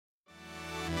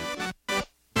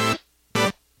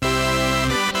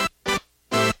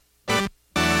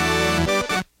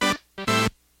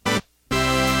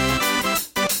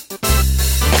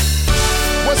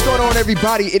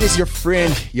everybody? It is your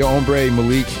friend, your hombre,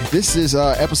 Malik. This is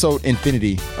episode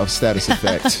infinity of Status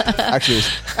Effect. Actually,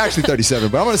 it's actually 37,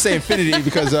 but I'm going to say infinity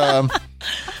because,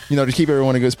 to keep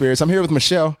everyone in good spirits. I'm here with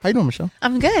Michelle. How you doing, Michelle?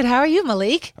 I'm good. How are you,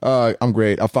 Malik? I'm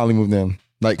great. I finally moved in.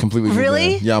 Like, completely moved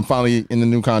Really? in. Yeah, I'm finally in the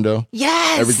new condo.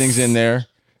 Yes. Everything's in there.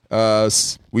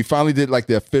 We finally did, like,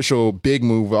 the official big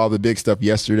move with all the big stuff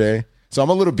yesterday. So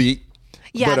I'm a little beat.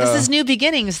 Yeah, but, this is new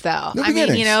beginnings, though. New I mean,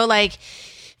 beginnings.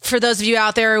 for those of you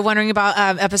out there wondering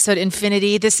about episode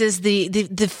Infinity, this is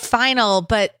the final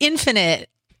but infinite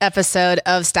episode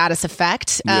of Status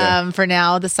Effect. Yeah. For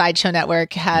now, the Sideshow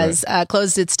Network has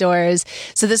closed its doors,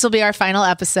 so this will be our final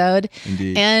episode.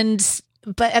 Indeed.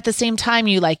 But at the same time,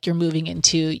 you moved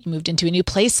into a new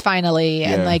place finally,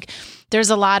 and there's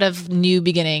a lot of new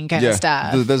beginning kind of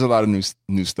stuff. There's a lot of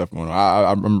new stuff going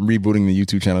on. I'm rebooting the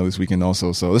YouTube channel this weekend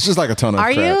also, so it's just like a ton of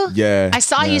Are crap. you? Yeah. I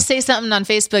saw you say something on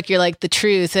Facebook. You're like, the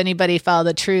truth. Anybody follow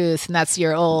the truth? And that's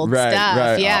your old stuff.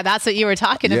 Right. Yeah, that's what you were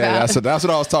talking Yeah, about. that's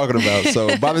what I was talking about.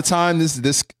 So by the time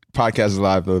this podcast is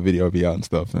live, the video will be out and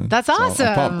stuff. And that's awesome.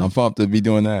 I'm pumped to be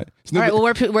doing that. All right. Well,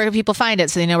 where can people find it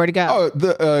so they know where to go? Oh,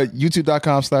 the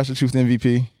youtube.com/the truth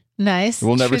MVP. Nice. It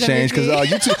will never Truth change because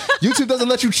MVP. YouTube doesn't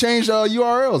let you change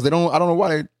URLs. I don't know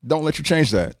why they don't let you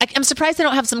change that. I'm surprised they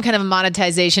don't have some kind of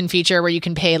monetization feature where you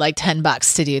can pay like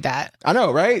 $10 to do that. I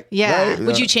know, right? Yeah. Right?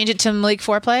 Would you change it to Malik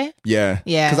Foreplay? Yeah.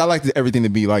 Yeah. Because I like everything to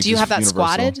be like. Do you have that universal.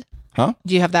 squatted? Huh?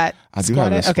 Do you have that? I do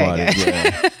have that squatted. Okay,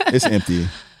 yeah. It's empty.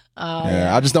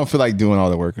 I just don't feel like doing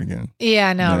all the work again. Yeah,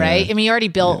 I know, Yeah. right? I mean, you already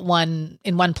built one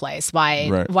in one place.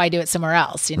 Why do it somewhere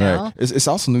else? You know? Right. It's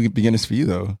also new beginnings for you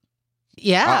though.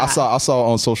 Yeah. I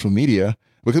saw on social media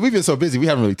because we've been so busy we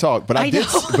haven't really talked. But I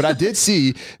did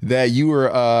see that you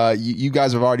were you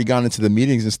guys have already gone into the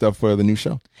meetings and stuff for the new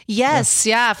show. Yes,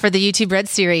 yeah, for the YouTube Red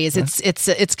series.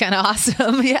 It's kind of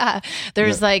awesome. Yeah.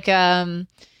 There's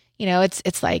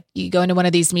it's like you go into one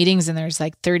of these meetings and there's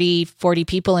like 30, 40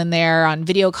 people in there on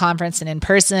video conference and in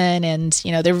person. And,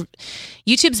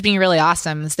 YouTube's being really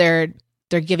awesome. They're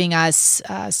giving us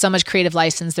so much creative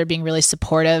license. They're being really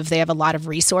supportive. They have a lot of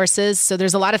resources. So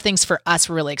there's a lot of things for us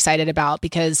we're really excited about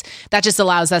because that just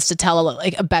allows us to tell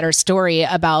a better story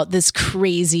about this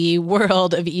crazy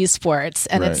world of esports.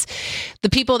 And it's the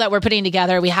people that we're putting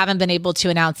together. We haven't been able to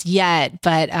announce yet,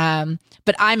 but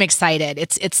I'm excited.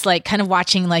 It's like kind of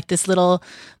watching like this little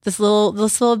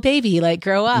baby like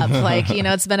grow up. Like,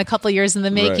 it's been a couple years in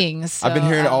the making. So, I've been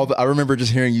hearing I remember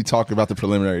just hearing you talk about the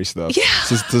preliminary stuff. Yeah.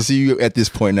 So to see you at this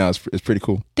point now is pretty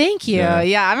cool. Thank you.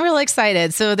 Yeah, I'm really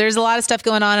excited. So there's a lot of stuff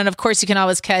going on. And of course, you can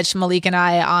always catch Malik and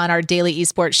I on our daily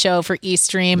esports show for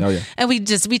eStream. Oh, yeah. And we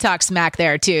talk smack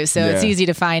there too. So it's easy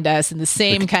to find us in the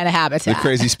same kind of habitat. The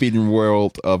crazy speeding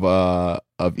world of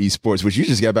esports, which you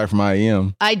just got back from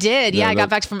IEM. I did. Yeah, I got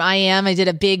back from IEM. I did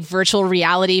a big virtual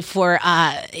reality for,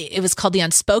 it was called The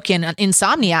Unspoken.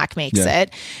 Insomniac makes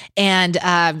it. And,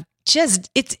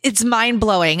 it's mind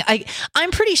blowing.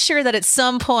 I'm pretty sure that at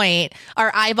some point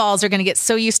our eyeballs are going to get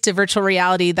so used to virtual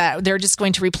reality that they're just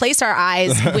going to replace our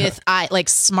eyes with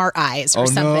smart eyes or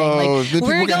something. No. Like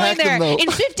we're going there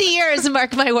in 50 years.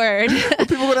 Mark my word.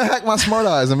 People are going to hack my smart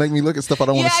eyes and make me look at stuff I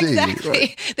don't want to see. Exactly.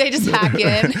 Right. They just hack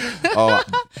in.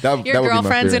 Your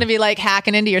girlfriend's going to be like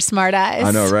hacking into your smart eyes.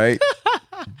 I know, right?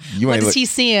 What is he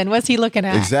seeing? What's he looking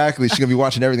at? Exactly. She's going to be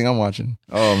watching everything I'm watching.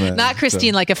 Oh, man. Not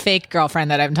Christine, like a fake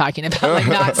girlfriend that I'm talking about, like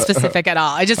not specific at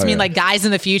all. I just mean like guys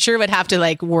in the future would have to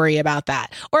like worry about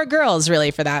that, or girls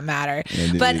really for that matter.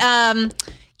 Indeed.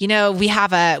 But we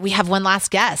have one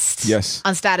last guest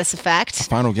on Status Effect.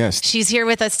 Final guest. She's here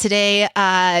with us today.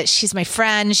 She's my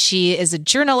friend. She is a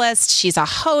journalist. She's a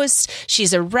host.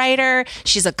 She's a writer.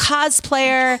 She's a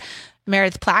cosplayer.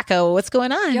 Meredith Placco, what's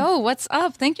going on? Yo, what's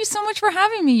up? Thank you so much for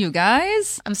having me, you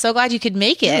guys. I'm so glad you could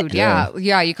make it. Dude,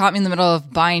 yeah, you caught me in the middle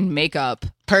of buying makeup.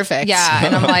 Perfect. Yeah,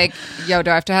 and I'm like, yo, do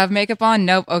I have to have makeup on?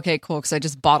 Nope. Okay, cool, because I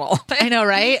just bought all. I know,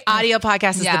 right? Audio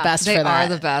podcast is the best for that. They are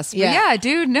the best. Yeah. But yeah,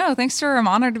 dude, no, thanks for, I'm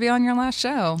honored to be on your last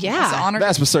show. Yeah. It's an honor.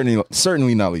 Last but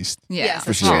certainly not least. Yeah,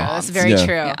 for sure. True. That's very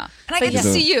true. Yeah. And I get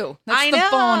to see you. That's I the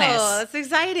know. bonus. That's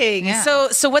exciting. Yeah.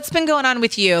 So what's been going on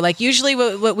with you? Like usually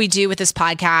what we do with this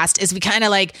podcast is we kind of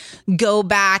like go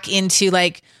back into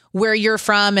like where you're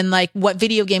from and like what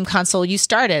video game console you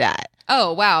started at.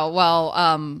 Oh, wow.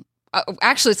 Well,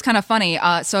 actually, it's kind of funny.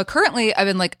 So currently, I've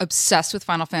been like obsessed with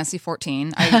Final Fantasy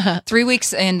 14. 3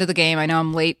 weeks into the game, I know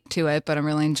I'm late to it, but I'm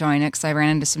really enjoying it because I ran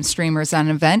into some streamers at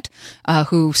an event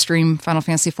who stream Final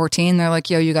Fantasy 14. They're like,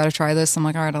 "Yo, you got to try this." I'm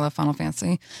like, "All right, I love Final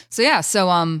Fantasy." So yeah,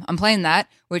 I'm playing that,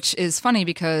 which is funny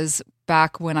because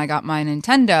back when I got my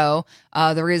Nintendo,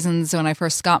 the reasons when I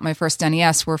first got my first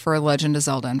NES were for Legend of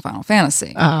Zelda and Final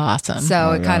Fantasy. Oh, awesome.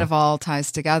 So it kind of all ties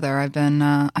together. I've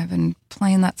been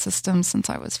playing that system since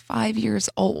I was 5 years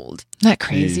old. Isn't that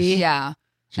crazy? Yeah.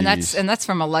 Jeez. And that's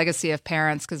from a legacy of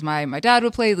parents, because my dad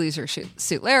would play Leisure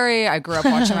Suit Larry. I grew up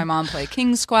watching my mom play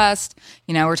King's Quest.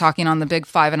 We're talking on the big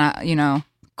 5.5,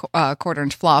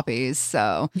 quarter-inch floppies.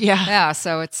 So yeah.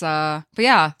 So it's but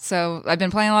yeah. So I've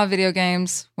been playing a lot of video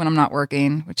games when I'm not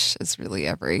working, which is really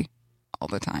all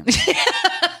the time.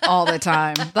 All the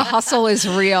time. The hustle is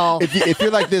real. If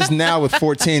you're like this now with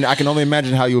 14, I can only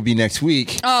imagine how you'll be next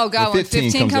week. Oh God, when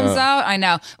 15 comes out, I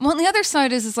know. Well, and the other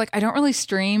side is like I don't really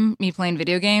stream me playing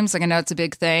video games. Like I know it's a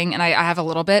big thing, and I have a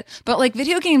little bit, but like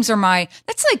video games are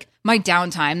that's like my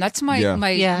downtime. That's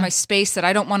my space that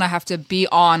I don't want to have to be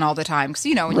on all the time, because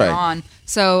when you're on.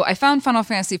 So I found Final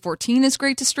Fantasy 14 is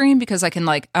great to stream because I can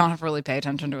I don't have to really pay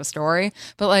attention to a story,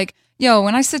 but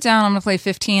when I sit down, I'm gonna play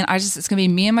 15. It's gonna be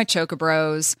me and my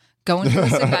Chocobros going through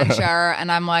this adventure,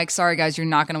 and I'm like, sorry guys, you're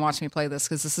not gonna watch me play this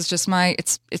because this is just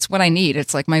it's what I need.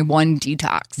 It's like my one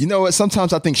detox. You know what?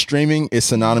 Sometimes I think streaming is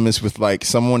synonymous with like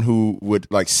someone who would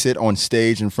like sit on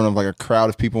stage in front of like a crowd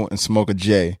of people and smoke a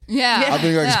J. Yeah. I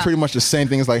think it's pretty much the same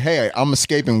thing. It's like, hey, I'm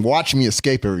escaping. Watch me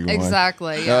escape, everyone.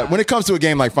 Exactly. Yeah. When it comes to a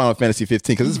game like Final Fantasy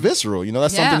 15, because it's visceral.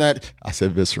 That's something that I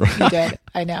said visceral. You did.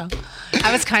 I know.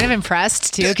 I was kind of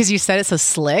impressed too because you said it so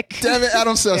slick. Damn it,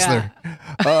 Adam Sessler.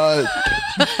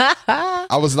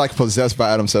 I was like possessed by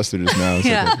Adam Sessler just now.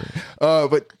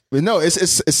 But no,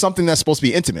 it's something that's supposed to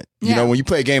be intimate. When you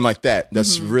play a game like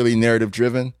that's really narrative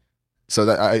driven. So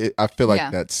that I feel like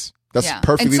that's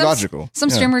perfectly logical. Some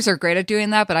streamers are great at doing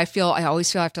that, but I always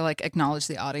feel I have to like acknowledge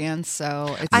the audience.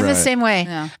 So I'm the same way.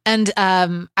 Yeah. And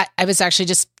I was actually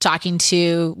just talking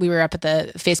we were up at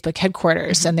the Facebook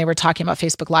headquarters and they were talking about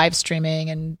Facebook live streaming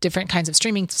and different kinds of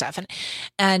streaming stuff.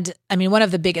 And I mean, one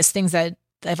of the biggest things that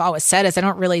I've always said is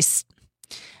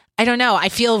I don't know. I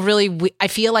feel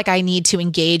like I need to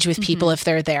engage with people if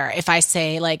they're there. If I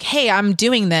say like, hey, I'm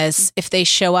doing this, if they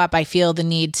show up, I feel the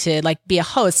need to like be a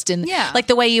host and like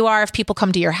the way you are if people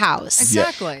come to your house.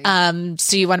 Exactly.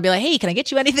 So you want to be like, hey, can I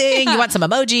get you anything? You want some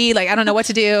emoji? Like, I don't know what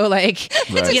to do. Like,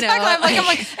 I'm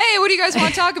like, hey, what do you guys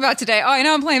want to talk about today? Oh, I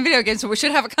know I'm playing video games, so we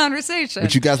should have a conversation.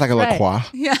 But you guys like a La Croix?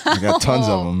 Yeah. I got tons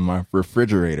of them in my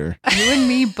refrigerator. You and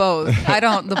me both.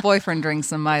 The boyfriend drinks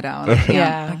them. I don't.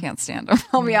 I can't stand them.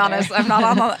 I'll be honest. I'm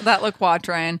not on that La Croix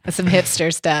train. Some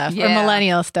hipster stuff or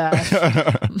millennial stuff.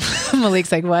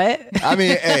 Malik's like, what? I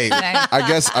mean, hey,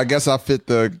 I guess I fit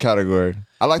the category.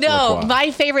 I like La Croix.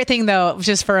 My favorite thing though,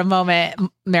 just for a moment,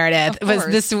 Meredith, was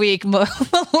this week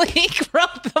Malik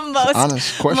wrote the most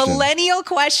honest millennial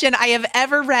question I have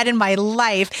ever read in my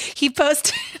life. He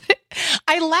posted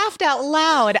I laughed out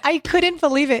loud. I couldn't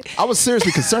believe it. I was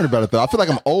seriously concerned about it though. I feel like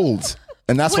I'm old.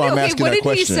 And that's why I'm asking that question.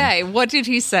 What did he say? What did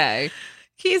he say?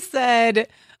 He said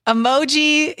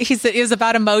emoji. He said it was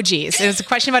about emojis. It was a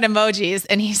question about emojis.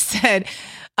 And he said,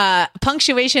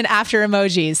 punctuation after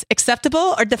emojis,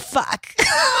 acceptable or the fuck?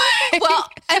 Well,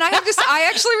 and I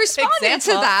actually responded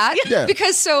to that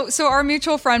because so our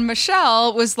mutual friend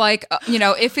Michelle was like,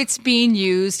 if it's being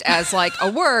used as like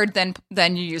a word,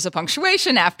 then you use a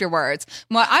punctuation afterwards.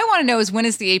 What I want to know is when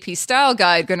is the AP Style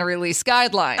Guide going to release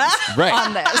guidelines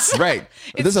on this? Right.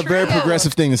 This is a very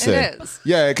progressive thing to say. It is.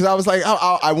 Yeah, because I was like,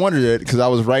 I wondered it because I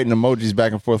was writing emojis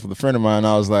back and forth with a friend of mine. And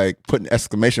I was like putting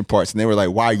exclamation parts, and they were like,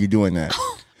 "Why are you doing that?"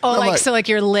 Oh, so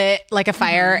you're lit like a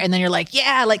fire, and then you're like,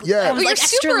 I was you're like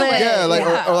super lit.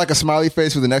 Yeah, or like a smiley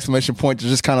face with an exclamation point to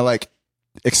just kind of like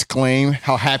exclaim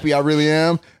how happy I really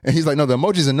am. And he's like, no, the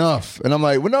emoji's enough. And I'm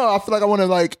like, well, no, I feel like I want to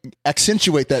like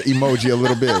accentuate that emoji a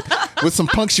little bit with some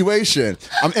punctuation.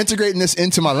 I'm integrating this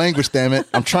into my language, damn it.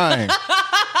 I'm trying.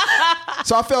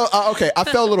 So I felt I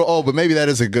felt a little old, but maybe that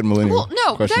is a good millennial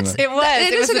question.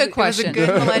 It is a good question. It was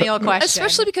a good millennial question,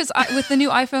 especially because with the new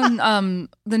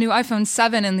iPhone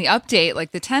 7 and the update,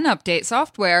 like the 10 update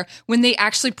software, when they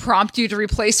actually prompt you to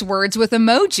replace words with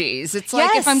emojis, it's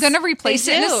like if I'm going to replace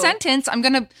it in a sentence, I'm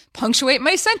going to punctuate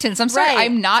my sentence. I'm sorry,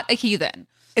 I'm not a heathen.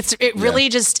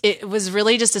 It was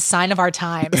really just a sign of our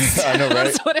times. I know, right?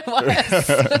 That's what it was.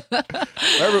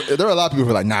 There are a lot of people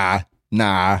who are like,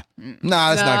 Nah,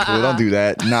 that's not cool. Don't do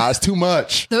that. Nah, it's too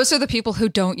much. Those are the people who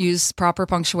don't use proper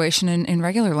punctuation in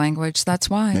regular language. That's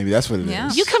why. Maybe that's what it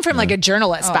is. You come from like a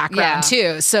journalist background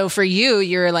too. So for you,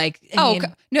 you're like,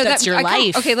 that's your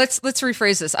life. Okay, let's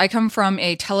rephrase this. I come from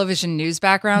a television news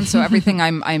background, so everything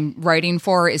I'm writing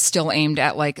for is still aimed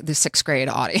at like the 6th grade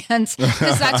audience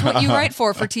because that's what you write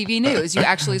for TV news. You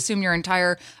actually assume your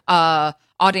entire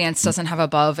audience doesn't have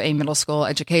above a middle school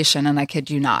education, and I kid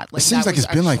you not. It seems like it's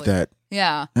been like that.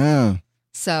 Yeah. Yeah.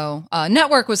 So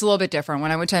network was a little bit different.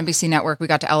 When I went to NBC Network, we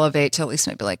got to elevate to at least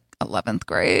maybe like 11th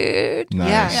grade.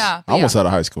 Nice. Yeah. Almost out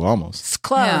of high school, almost. It's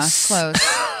close. Yeah,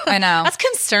 close. I know. That's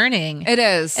concerning. It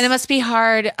is. And it must be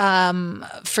hard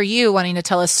for you wanting to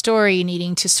tell a story,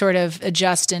 needing to sort of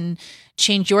adjust and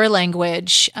change your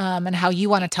language and how you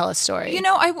want to tell a story. You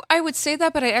know, I would say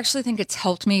that, but I actually think it's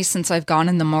helped me since I've gone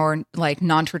in the more like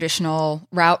non-traditional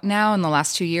route now in the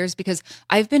last 2 years, because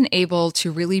I've been able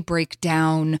to really break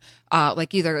down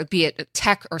like either be it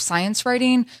tech or science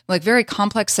writing, like very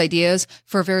complex ideas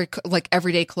for a very like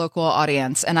everyday colloquial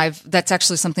audience. And that's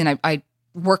actually something I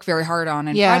work very hard on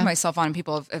and pride myself on, and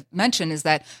people have mentioned, is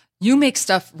that you make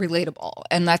stuff relatable.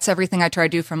 And that's everything I try to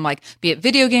do, from like, be it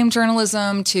video game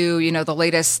journalism to, you know, the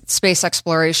latest space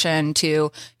exploration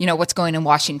to, you know, what's going in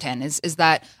Washington, is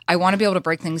that I want to be able to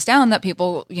break things down that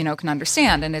people, you know, can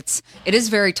understand. And it is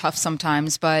very tough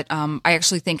sometimes, but I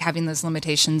actually think having those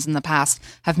limitations in the past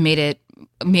have made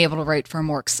me able to write for a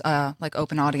more like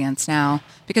open audience now,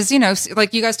 because, you know,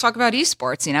 like you guys talk about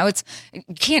esports, you know,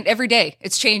 you can't every day,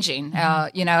 it's changing.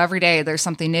 You know, every day there's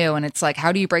something new, and it's like,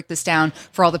 how do you break this down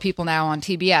for all the people now on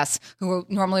TBS who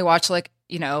normally watch like,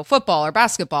 you know, football or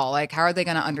basketball? Like, how are they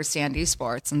going to understand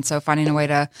esports? And so finding a way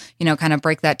to, you know, kind of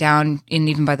break that down in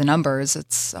even by the numbers,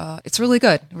 it's really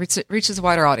good. It reaches a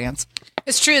wider audience.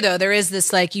 It's true though. There is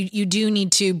this, like, you do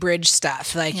need to bridge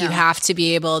stuff. Like you have to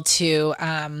be able to,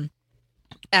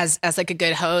 as like a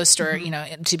good host, or, you know,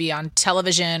 to be on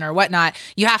television or whatnot,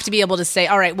 you have to be able to say,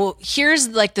 all right, well, here's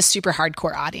like the super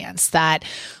hardcore audience that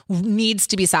needs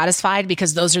to be satisfied,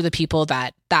 because those are the people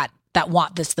that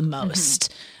want this the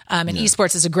most. And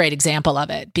esports is a great example of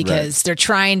it, because they're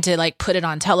trying to like put it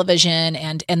on television,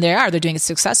 and they're doing it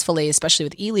successfully, especially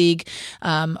with E-League,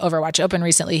 Overwatch Open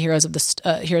recently, Heroes of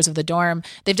the Dorm.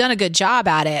 They've done a good job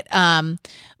at it.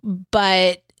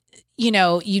 But you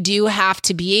know, you do have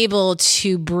to be able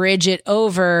to bridge it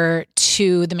over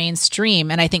to the mainstream.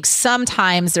 And I think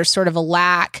sometimes there's sort of a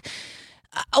lack,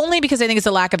 only because I think it's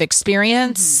a lack of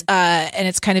experience, and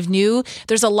it's kind of new.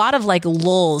 There's a lot of like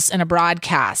lulls in a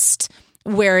broadcast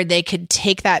where they could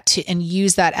take that and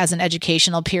use that as an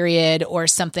educational period or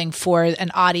something for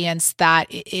an audience that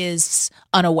is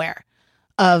unaware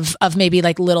of maybe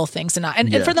like little things,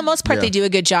 and for the most part they do a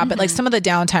good job, but like some of the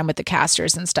downtime with the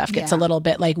casters and stuff gets a little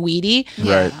bit like weedy.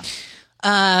 Right.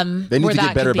 They need to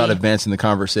get better about advancing the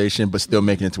conversation, but still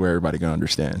making it to where everybody can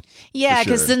understand. Yeah,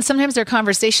 because then sometimes their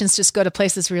conversations just go to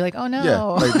places where you're like, oh no. Yeah,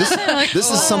 like this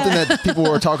is something that people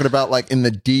are talking about like in the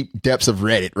deep depths of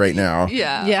Reddit right now.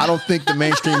 Yeah. I don't think the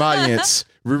mainstream audience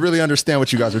we really understand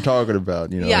what you guys are talking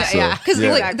about, you know? Because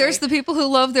like, there's the people who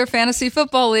love their fantasy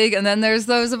football league, and then there's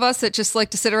those of us that just like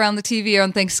to sit around the TV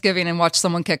on Thanksgiving and watch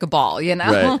someone kick a ball, you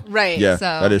know? Right. Yeah, so,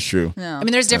 that is true. Yeah. I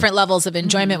mean, there's different levels of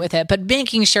enjoyment with it, but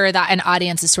making sure that an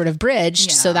audience is sort of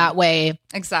bridged, so that way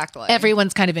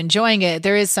everyone's kind of enjoying it.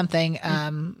 There is something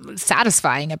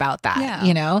satisfying about that,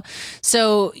 you know?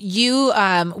 So you,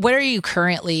 what are you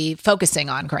currently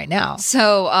focusing on right now?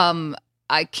 So,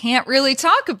 I can't really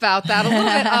talk about that a little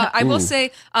bit. I will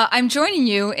say I'm joining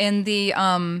you in the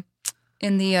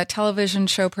television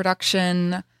show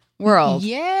production world.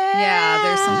 Yeah,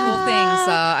 there's some cool things.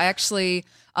 I actually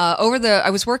I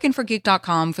was working for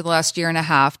Geek.com for the last year and a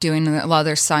half, doing a lot of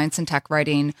their science and tech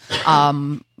writing.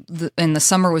 And the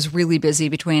summer was really busy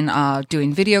between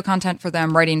doing video content for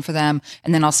them, writing for them,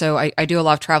 and then also I do a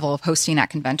lot of travel of hosting at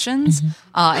conventions.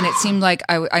 And it seemed like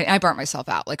I burnt myself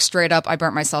out, like straight up, I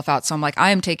burnt myself out. So I'm like,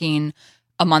 I am taking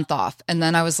a month off. And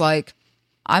then I was like,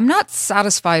 I'm not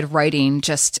satisfied writing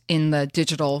just in the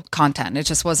digital content. It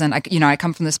just wasn't, I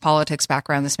come from this politics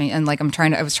background, and like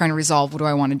I was trying to resolve, what do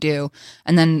I want to do?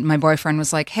 And then my boyfriend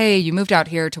was like, hey, you moved out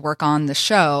here to work on the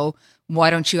show. Why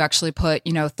don't you actually put,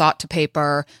 thought to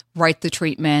paper, write the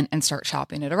treatment, and start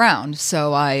shopping it around?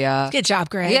 So good job,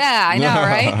 Greg. Yeah, I know,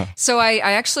 right? So I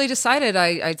actually decided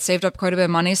I'd saved up quite a bit of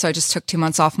money, so I just took 2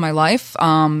 months off my life,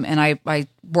 and I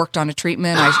worked on a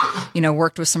treatment. I,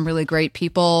 worked with some really great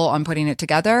people on putting it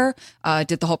together.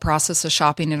 Did the whole process of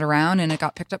shopping it around, and it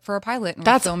got picked up for a pilot. And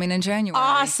that's filming in January.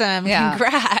 Awesome! Yeah.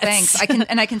 Congrats. Thanks.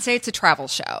 I can say it's a travel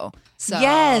show. So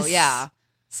yes, yeah.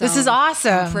 So this is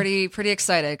awesome. I'm pretty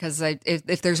excited, because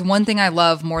if there's one thing I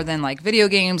love more than like video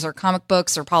games or comic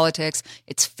books or politics,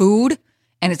 it's food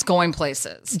and it's going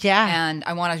places. Yeah. And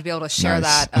I wanted to be able to share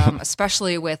that,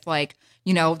 especially with like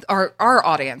our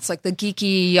audience, like the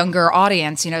geeky younger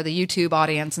audience, the YouTube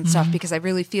audience and stuff, because I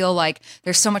really feel like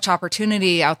there's so much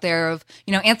opportunity out there of,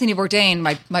 Anthony Bourdain,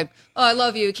 my I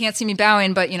love you, can't see me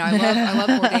bowing, but I love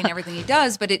Bourdain and everything he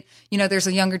does, but it, there's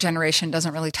a younger generation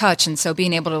doesn't really touch. And so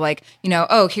being able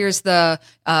to here's the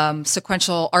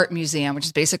Sequential Art Museum, which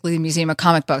is basically the Museum of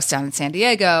Comic Books down in San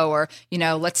Diego, or,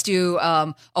 let's do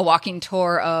a walking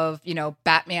tour of,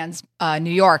 Batman's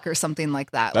New York or something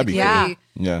like that. That'd be cool.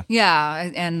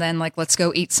 Yeah. And then let's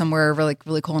go eat somewhere really,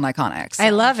 really cool and iconic. So,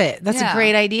 I love it. That's a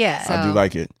great idea. I do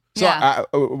like it. So, Yeah.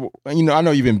 I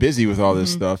know you've been busy with all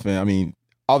this stuff, and I mean,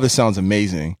 all this sounds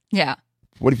amazing. Yeah.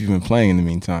 What have you been playing in the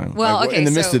meantime? Well, in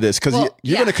the midst of this, because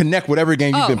you're going to connect whatever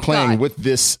game you've been playing with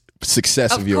this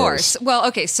success of yours. Of course. Well,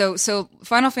 okay. So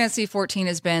Final Fantasy 14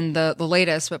 has been the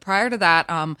latest, but prior to that,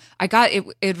 I got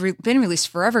it. Been released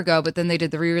forever ago, but then they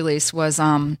did the re-release. Was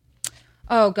Ori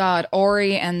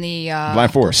and the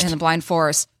Blind Forest. And the Blind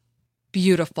Forest.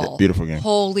 Beautiful game.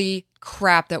 Holy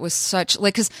crap, that was such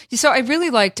so I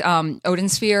really liked Odin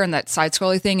Sphere and that side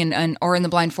scrolling thing, and Ori and the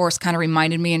Blind Forest kind of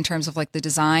reminded me in terms of the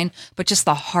design, but just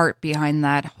the heart behind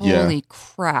that. Holy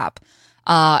crap.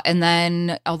 And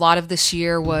then a lot of this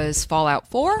year was Fallout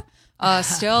 4.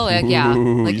 Still,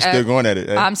 Ooh, you're still going at it.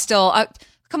 Eh? I'm still.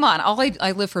 Come on,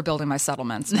 I live for building my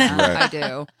settlements, man. Right. I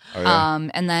do. Oh, yeah.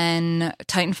 And then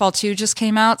Titanfall 2 just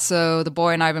came out, so the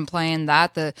boy and I have been playing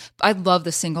that. I love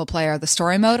the single player, the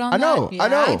story mode on I know.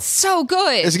 It's so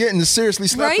good. It's getting seriously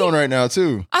slept on right now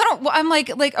too. I'm like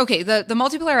okay, the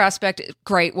multiplayer aspect,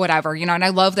 great, whatever, and I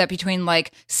love that between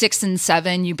 6 and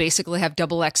 7 you basically have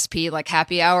double XP,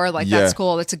 happy hour, that's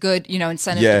cool. It's a good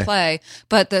incentive to play.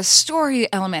 But the story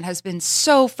element has been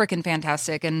so freaking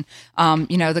fantastic, and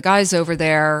the guys over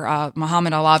there,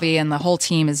 Muhammad Alavi and the whole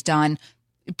team has done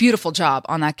a beautiful job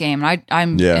on that game. And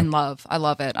I'm in love. I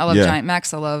love it. I love Giant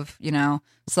Mechs. I love so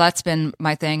that's been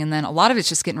my thing. And then a lot of it's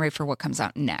just getting ready for what comes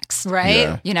out next.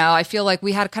 Right. Yeah. I feel like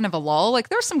we had kind of a lull.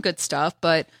 There's some good stuff,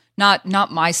 but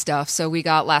not my stuff. So we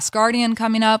got Last Guardian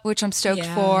coming up, which I'm stoked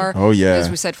for. Oh, yeah.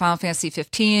 As we said, Final Fantasy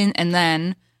 15. And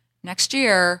then next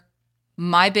year,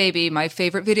 my baby, my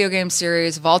favorite video game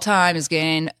series of all time is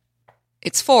getting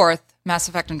its fourth, Mass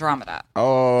Effect Andromeda.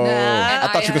 Oh, And I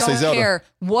thought you were going to say Zelda. I don't care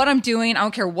what I'm doing. I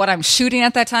don't care what I'm shooting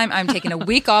at that time. I'm taking a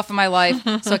week off of my life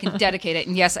so I can dedicate it.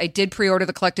 And yes, I did pre-order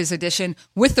the collector's edition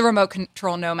with the remote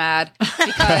control Nomad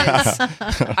because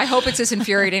I hope it's as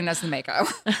infuriating as the Mako.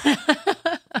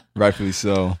 Rightfully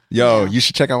so. Yo, you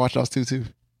should check out Watch Dogs 2 too.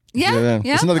 Yeah.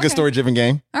 It's another good story-driven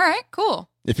game. All right, cool.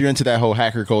 If you're into that whole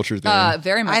hacker culture thing.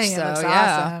 Very much I think so. it looks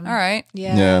Yeah. awesome. All right.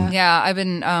 Yeah. I've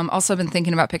been also been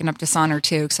thinking about picking up Dishonored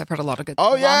too because I've heard a lot of good. Oh, a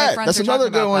lot of yeah. my friends That's are another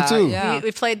talking good about one, that. too. Yeah.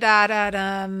 We played that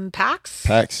at PAX.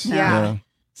 PAX. Yeah.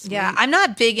 Yeah, I'm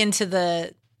not big into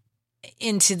the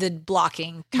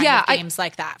blocking kind of games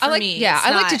like that. For me,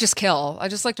 I like to just kill. I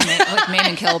just like to maim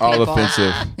and kill people. All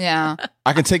offensive. Yeah.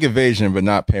 I can take evasion, but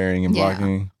not parrying and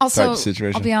blocking Also, type of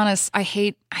situation. I'll be honest, I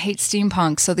hate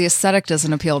steampunk, so the aesthetic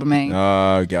doesn't appeal to me.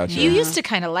 Oh, gotcha. You used to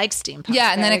kind of like steampunk.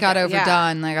 Yeah, and then it got Yeah.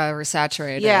 overdone. They got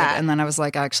oversaturated. Yeah. And then I was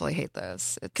like, I actually hate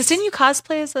this. Because didn't you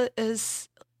cosplay as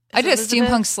I did a Elizabeth?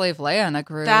 steampunk slave Leia in a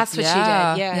group. That's what you did,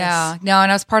 yes. Yeah. No,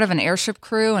 and I was part of an airship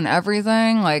crew and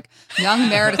everything. Young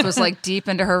Meredith was deep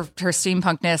into her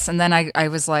steampunkness, and then I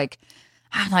was like,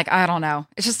 I don't know.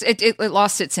 It's just it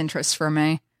lost its interest for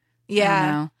me. Yeah. I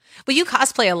don't know. Well, you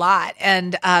cosplay a lot,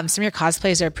 and some of your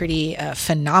cosplays are pretty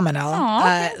phenomenal.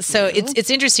 Aw, so it's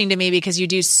interesting to me because you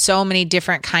do so many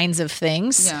different kinds of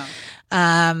things.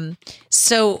 Yeah.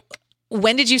 So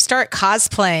when did you start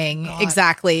cosplaying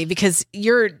exactly? Because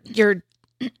your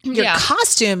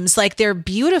costumes, they're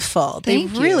beautiful.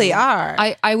 Thank they you. really are.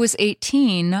 I was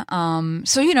 18.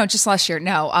 So, just last year.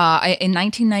 No, in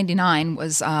 1999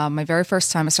 was my very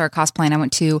first time I started cosplaying. I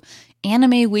went to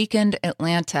Anime Weekend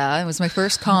Atlanta. It was my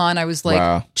first con. I was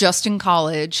Wow. just in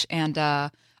college, and I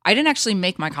didn't actually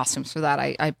make my costumes for that.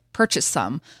 I purchased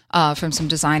some from some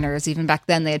designers. Even back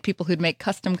then, they had people who'd make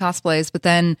custom cosplays. But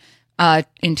then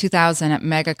in 2000 at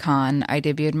MegaCon, I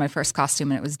debuted my first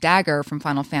costume, and it was Dagger from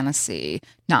Final Fantasy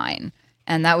IX.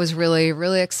 And that was really,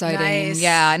 really exciting. Nice.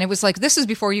 Yeah. And it was this is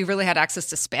before you really had access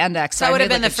to spandex. so that I would have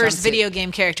made, been the a first jumpsuit. video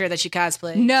game character that you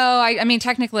cosplayed. No, I mean,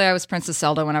 technically, I was Princess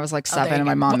Zelda when I was 7, and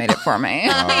my mom made it for me.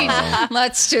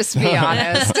 Let's just be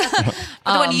honest. The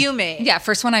one you made. Yeah,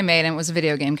 first one I made, and it was a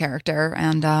video game character,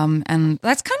 and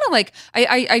that's kind of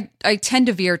I tend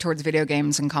to veer towards video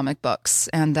games and comic books,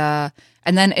 and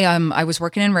And then I was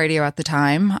working in radio at the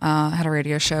time. I had a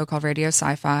radio show called Radio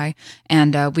Sci-Fi,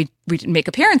 and we'd make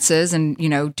appearances and,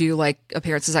 do like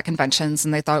appearances at conventions.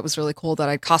 And they thought it was really cool that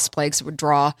I'd cosplay because it would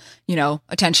draw,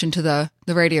 attention to the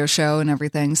radio show and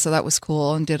everything. So that was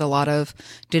cool, and did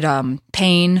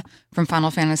Pain from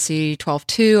Final Fantasy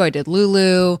 12-2. I did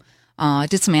Lulu. I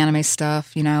did some anime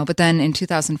stuff, But then in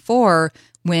 2004,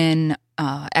 when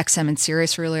XM and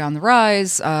Sirius were really on the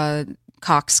rise,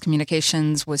 Cox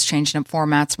Communications was changing up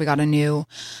formats. We got a new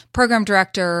program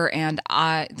director, and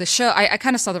I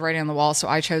kind of saw the writing on the wall, so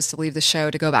I chose to leave the show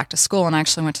to go back to school, and I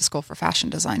actually went to school for fashion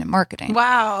design and marketing.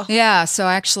 Wow. Yeah, so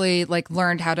I actually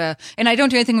learned how to, and I don't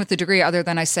do anything with the degree other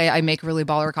than I say I make really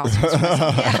baller costumes for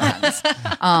myself and friends.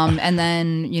 And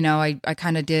then, I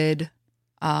kind of did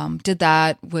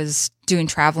that, was doing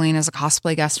traveling as a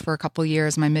cosplay guest for a couple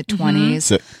years, my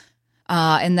mid-20s.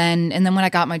 And then when I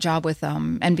got my job with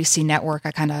NBC Network,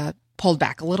 I kind of pulled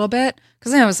back a little bit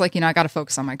because I was like, I got to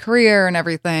focus on my career and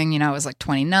everything. I was like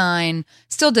 29,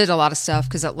 still did a lot of stuff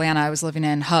because Atlanta, I was living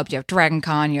in Hub. You have Dragon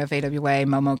Con, you have AWA,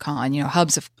 MomoCon,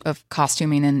 hubs of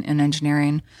costuming and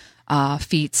engineering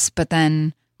feats. But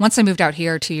then once I moved out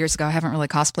here 2 years ago, I haven't really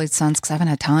cosplayed since because I haven't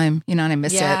had time, and I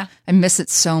miss it. I miss it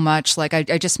so much. Like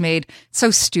I just made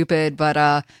so stupid, but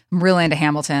I'm really into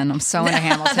Hamilton. I'm so into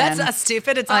Hamilton. That's not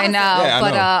stupid. It's awesome. I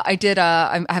know, I did.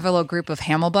 I have a little group of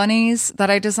Hamel bunnies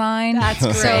that I designed. That's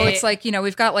great. So it's like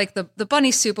we've got like the bunny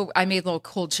soup. I made little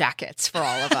cool jackets for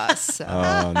all of us. So.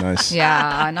 Oh, nice.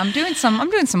 Yeah, and I'm doing some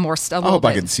more stuff. I hope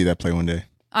I get to see that play one day.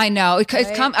 I know.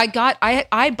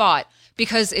 I bought.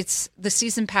 Because it's the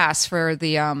season pass for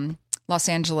the Los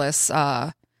Angeles,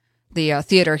 the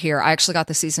theater here. I actually got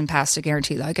the season pass to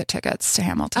guarantee that I get tickets to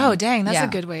Hamilton. Oh, dang. That's a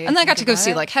good way. And then I got to go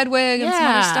see like Hedwig and some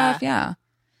other stuff. Yeah.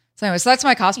 So anyways, that's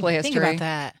my cosplay history. Think about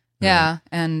that. Yeah.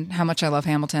 And how much I love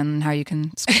Hamilton and how you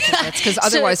can skip tickets. Because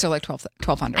otherwise they're like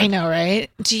 $1,200. I know, right?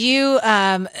 Do you,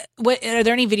 are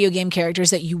there any video game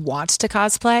characters that you want to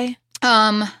cosplay?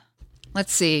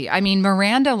 Let's see. I mean,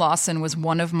 Miranda Lawson was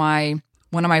one of my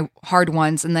hard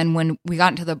ones. And then when we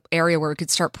got into the area where we could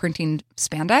start printing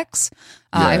spandex,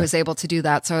 I was able to do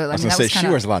that. So I was going to say, she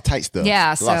wears a lot of tight stuff.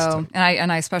 Yeah. So,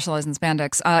 and I specialize in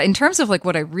spandex. In terms of like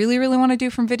what I really, really want to do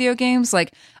from video games,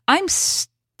 like I'm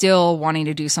still wanting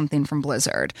to do something from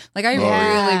Blizzard. Like I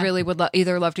really, really would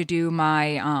either love to do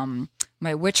my,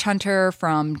 my Witch Hunter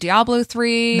from Diablo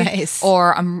 3. Nice.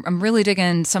 Or I'm really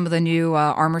digging some of the new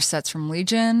armor sets from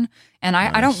Legion. And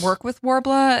I don't work with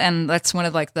Warbla, and that's one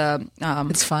of like the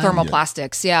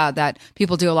thermoplastics, that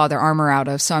people do a lot of their armor out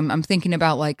of. So I'm thinking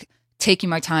about like taking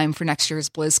my time for next year's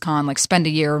BlizzCon, like spend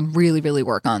a year and really, really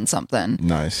work on something.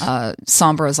 Nice.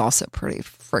 Sombra is also pretty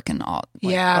freaking odd.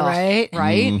 Right?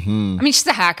 Right? Mm-hmm. I mean, she's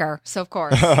a hacker, so of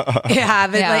course. But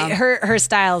like her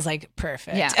style is like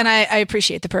perfect. Yeah. And I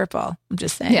appreciate the purple. I'm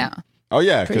just saying. Yeah. Oh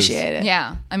yeah, appreciate it.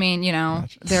 Yeah, I mean,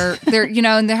 they're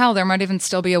in the hell. There might even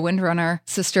still be a Windrunner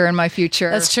sister in my future.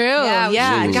 That's true.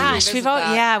 Yeah. Gosh, we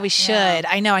should. Yeah.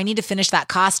 I know. I need to finish that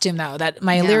costume though. That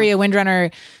my Illyria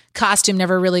Windrunner costume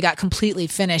never really got completely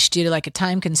finished due to like a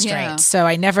time constraint. Yeah. So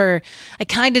I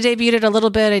kind of debuted it a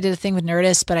little bit. I did a thing with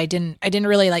Nerdist, but I didn't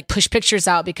really like push pictures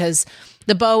out because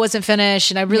the bow wasn't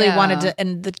finished and I really wanted to,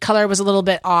 and the color was a little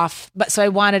bit off. But so I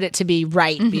wanted it to be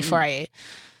right before I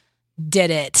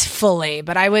did it fully,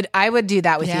 but I would do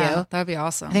that with you. That'd be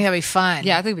awesome. I think that'd be fun.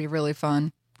 Yeah, I think it'd be really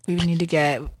fun. We would need to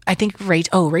get. I think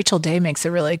Rachel Day makes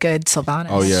a really good Sylvanas.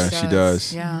 Oh yeah, she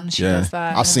does. Yeah, she does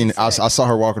that. I've seen it. I saw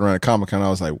her walking around at Comic-Con. I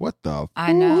was like, "What the?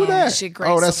 I know. Who that? She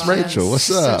great that's Sylvanas. Rachel. What's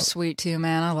She's up? So sweet too,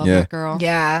 man. I love that girl.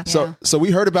 Yeah. So we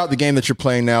heard about the game that you're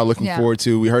playing now. Looking forward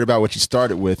to. We heard about what you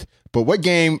started with, but what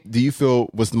game do you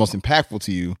feel was the most impactful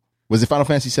to you? Was it Final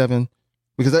Fantasy VII?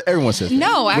 Because everyone says that.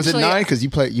 No, was actually, it 9? Because you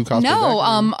cosplayed.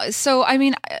 No, so I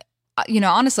mean,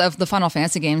 honestly, of the Final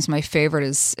Fantasy games, my favorite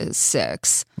is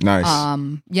 6. Nice.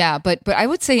 Yeah, but I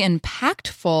would say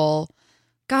impactful.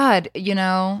 God,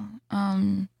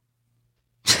 that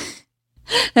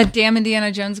damn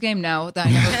Indiana Jones game. No, that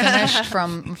I never finished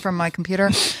from my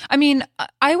computer. I mean,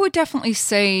 I would definitely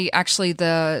say actually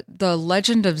the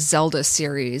Legend of Zelda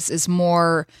series is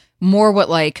more what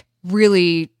like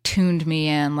really tuned me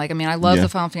in. Like, I mean, I love the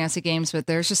Final Fantasy games, but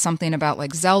there's just something about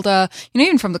like Zelda,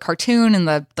 even from the cartoon and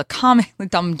the comic, the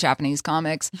dumb Japanese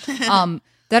comics.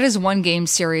 That is one game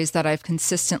series that I've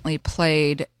consistently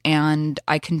played, and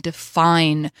I can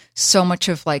define so much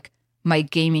of like my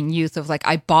gaming youth of like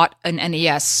I bought an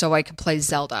NES so I could play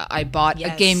Zelda. I bought a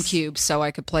GameCube so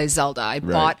I could play Zelda. I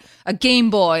bought a Game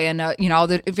Boy and all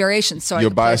the variations so I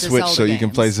could play the Zelda. You'll buy a Switch so you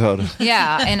can play Zelda.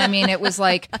 Yeah, and I mean it was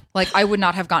like I would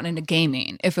not have gotten into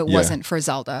gaming if it wasn't for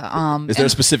Zelda. Is there a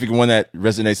specific one that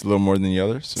resonates a little more than the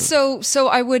others? So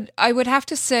I would have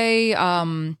to say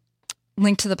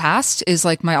Link to the Past is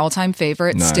like my all-time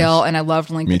favorite still, and I loved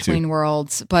Link Between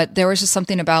Worlds, but there was just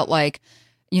something about like,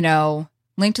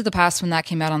 Link to the Past, when that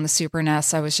came out on the Super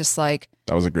NES, I was just like,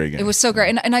 that was a great game. It was so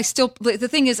great. And I still, the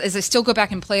thing is I still go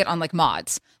back and play it on like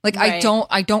mods. Like I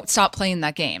don't stop playing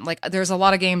that game. Like there's a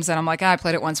lot of games that I'm like, I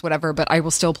played it once, whatever, but I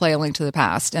will still play A Link to the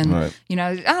Past. And I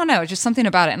don't know, just something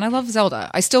about it. And I love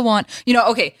Zelda. I still want,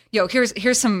 okay,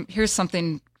 here's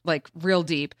something like real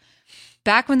deep.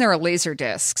 Back when there were laser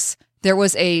discs, there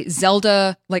was a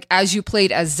Zelda, like as you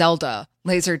played as Zelda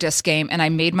Laserdisc game, and I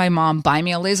made my mom buy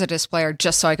me a Laserdisc player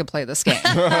just so I could play this game.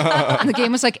 And the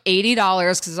game was like $80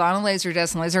 because it's on a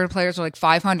Laserdisc, and Laserdisc players were like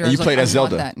 $500. And you played as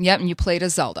Zelda. Yep, and you played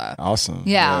as Zelda. Awesome.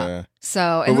 Yeah.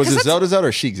 So, but was it Zelda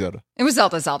or Sheik Zelda? It was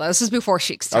Zelda. This was before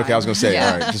Sheik's time. Okay, I was gonna say,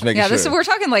 all right, just making sure. Yeah, we're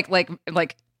talking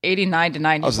like 89 to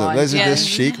 91. I was like, Laserdisc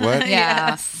Sheik, what?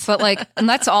 Yeah. But like, and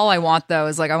that's all I want though,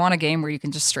 is like, I want a game where you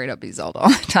can just straight up be Zelda all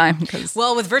the time.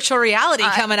 Well, with virtual reality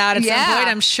coming out at some point,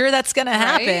 I'm sure that's going to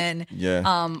happen. Yeah.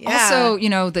 Also,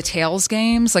 the Tales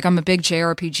games, like I'm a big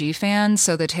JRPG fan.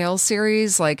 So the Tales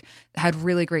series, like, had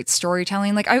really great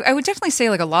storytelling. Like I would definitely say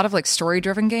like a lot of like story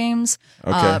driven games,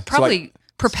 probably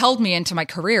propelled me into my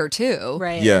career too.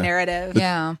 Right. Yeah. Narrative.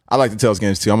 Yeah. I like the Tales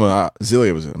games too.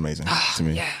 Zillia was amazing to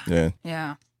me.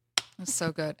 Yeah. It's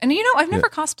so good. And I've never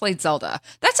cosplayed Zelda.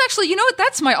 That's actually,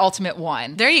 that's my ultimate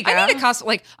one. There you go. I need to cosplay.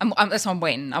 Like, that's what I'm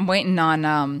waiting. I'm waiting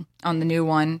on the new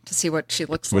one to see what she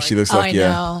looks like. What she looks like,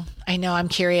 I know. I'm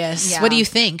curious. Yeah. What do you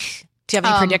think? Do you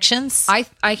have any predictions?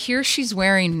 I hear she's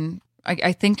wearing,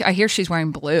 I hear she's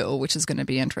wearing blue, which is going to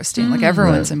be interesting. Like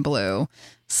everyone's in blue.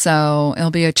 So it'll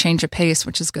be a change of pace,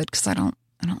 which is good because I don't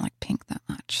like pink that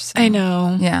much. So, I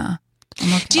know. Yeah.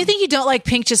 Okay. Do you think you don't like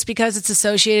pink just because it's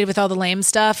associated with all the lame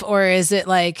stuff, or is it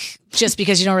like just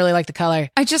because you don't really like the color?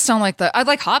 I just don't like I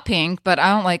like hot pink, but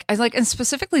I like, and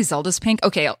specifically Zelda's pink.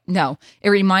 Okay, no, it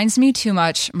reminds me too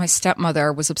much. My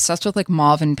stepmother was obsessed with like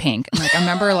mauve and pink. And like I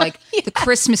remember like the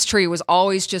Christmas tree was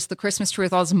always just the Christmas tree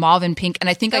with all this mauve and pink. And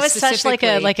I think that was such like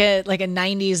a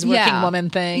 90s working woman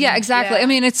thing. Yeah, exactly. Yeah. I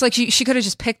mean, it's like she could have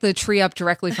just picked the tree up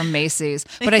directly from Macy's,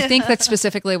 but I think that's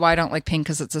specifically why I don't like pink,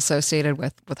 because it's associated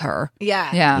with her.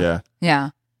 Yeah.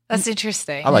 That's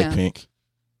interesting. I like pink.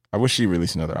 I wish she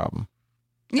released another album.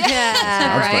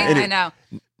 Yeah, right. I know.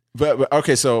 But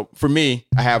okay, so for me,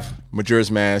 I have Majora's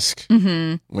Mask,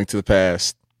 Link to the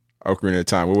Past, Ocarina of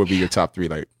Time. What would be your top three,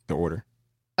 like the order?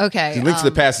 Okay, Link to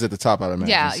the Past is at the top, I'd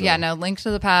imagine. Yeah. No, Link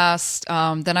to the Past.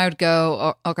 Then I would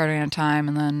go Ocarina of Time,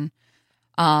 and then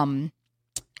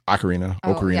Ocarina.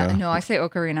 Yeah, no, I say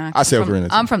Ocarina. I say Ocarina.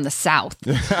 I'm from the South.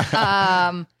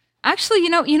 Actually,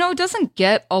 it doesn't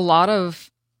get a lot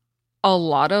of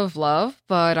love,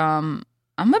 but I'm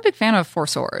a big fan of Four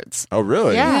Swords. Oh,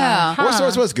 really? Yeah. Four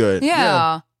Swords was good.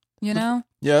 Yeah. Yeah,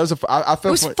 it was. I felt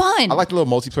it was fun. I liked the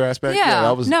little multiplayer aspect. Yeah,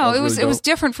 that was. No, it was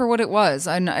different for what it was,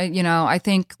 and I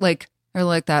think like I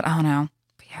like that. I don't know.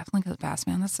 But yeah, Link to the Past,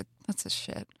 man, that's a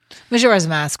shit. Majora's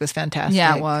Mask was fantastic.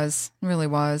 Yeah, it was. It really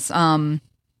was.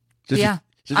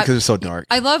 Just because it's so dark.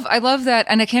 I love that,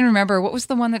 and I can't remember what was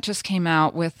the one that just came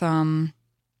out with on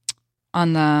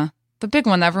the big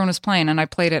one that everyone was playing, and I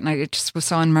played it, and it just was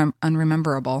so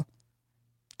unrememberable.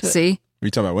 See? Are you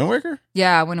talking about Wind Waker?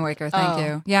 Yeah, Wind Waker. Thank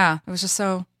you. Yeah, it was just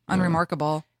so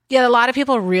unremarkable. Yeah, a lot of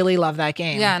people really love that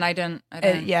game. Yeah, and I didn't.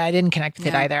 I didn't connect with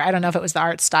it either. I don't know if it was the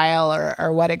art style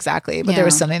or what exactly, but there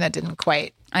was something that didn't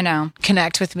quite. I know.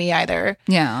 Connect with me either.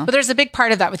 Yeah. But there's a big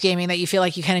part of that with gaming that you feel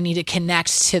like you kind of need to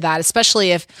connect to that,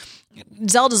 especially if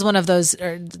Zelda's one of those,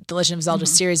 or the Legend of Zelda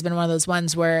series has been one of those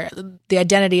ones where the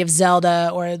identity of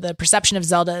Zelda or the perception of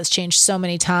Zelda has changed so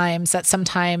many times that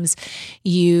sometimes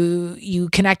you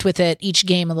connect with it each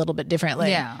game a little bit differently.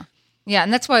 Yeah. Yeah.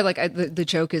 And that's why like the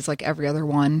joke is like every other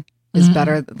one is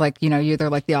better. Like, you either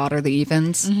like the odd or the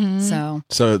evens.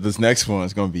 So this next one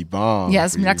is going to be bomb. Yeah,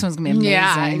 this next one's going to be amazing.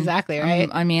 Yeah, exactly. Right.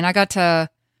 I mean, I got to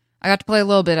play a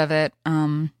little bit of it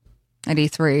at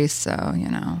E3, so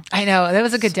I know that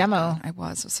was a good demo. It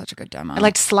was such a good demo. I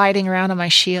liked sliding around on my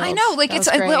shield. I know, like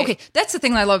okay. That's the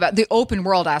thing that I love about the open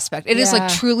world aspect. It is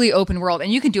like truly open world,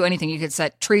 and you can do anything. You could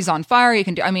set trees on fire. You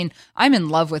can do. I mean, I'm in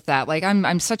love with that. Like,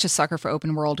 I'm such a sucker for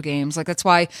open world games. Like, that's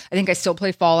why I think I still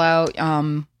play Fallout.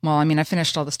 Well, I mean, I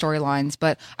finished all the storylines,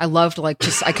 but I loved like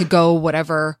just I could go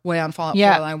whatever way on Fallout 4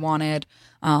 I wanted.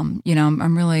 I'm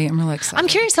really excited. I'm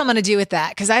curious how I'm going to do with that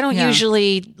because I don't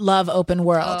usually love open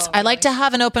worlds. I like to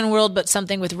have an open world, but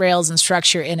something with rails and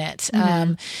structure in it.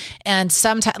 And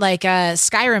sometimes, like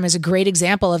Skyrim is a great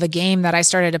example of a game that I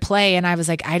started to play, and I was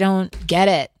like, I don't get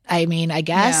it. I mean, I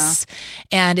guess,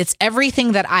 and it's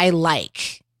everything that I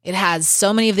like. It has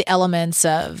so many of the elements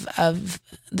of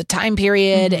the time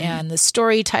period and the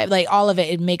story type, like all of it.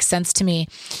 It makes sense to me.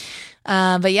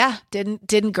 But yeah,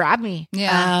 didn't grab me.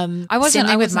 Yeah. Same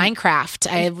thing with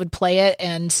Minecraft. I would play it,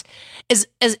 and as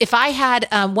if I had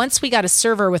once we got a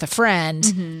server with a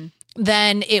friend,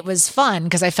 then it was fun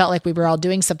because I felt like we were all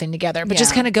doing something together. But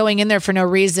just kind of going in there for no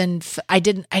reason, I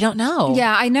don't know.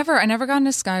 Yeah, I never got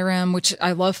into Skyrim, which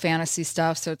I love fantasy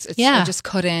stuff, so it's I just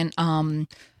couldn't.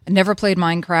 I never played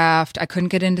Minecraft. I couldn't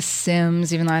get into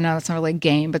Sims, even though I know it's not really a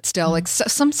game, but still, like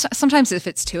sometimes if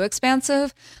it's too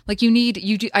expansive, like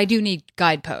I do need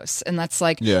guideposts, and that's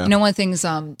like one of the things.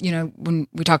 When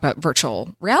we talk about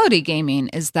virtual reality gaming,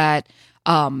 is that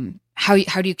how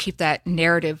do you keep that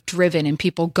narrative driven and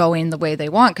people going the way they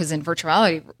want? Because in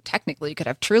virtuality, technically, you could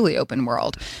have truly open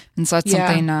world, and so that's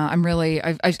something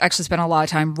I've actually spent a lot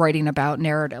of time writing about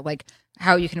narrative, like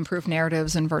how you can improve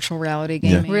narratives in virtual reality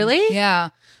gaming. Yeah. Really? Yeah.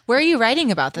 Where are you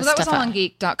writing about this stuff? That stuff? was all on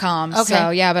geek.com. Okay. So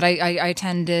yeah, but I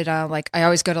attended I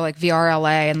always go to like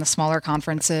VRLA and the smaller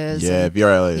conferences. Yeah,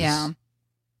 VRLA is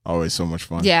always so much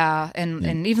fun. Yeah,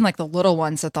 and even like the little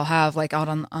ones that they'll have like out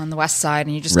on the west side,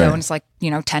 and you just go and it's like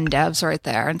 10 devs right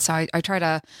there. And so I try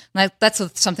to.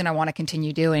 That's something I want to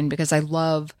continue doing because I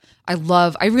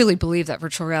really believe that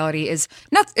virtual reality is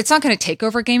not. It's not going to take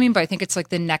over gaming, but I think it's like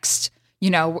the next.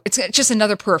 It's just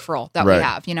another peripheral that we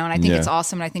have, and I think it's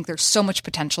awesome. And I think there's so much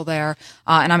potential there.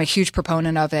 And I'm a huge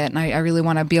proponent of it. And I really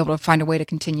want to be able to find a way to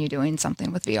continue doing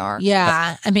something with VR.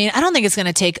 Yeah. I mean, I don't think it's going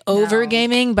to take over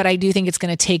gaming, but I do think it's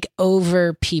going to take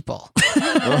over people.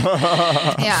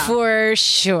 Yeah. For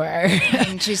sure. I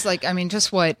mean, she's like,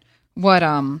 just between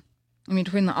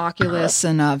the Oculus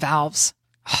and Valve's.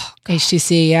 Oh,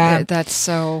 HTC, yeah. That's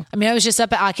so... I mean, I was just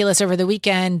up at Oculus over the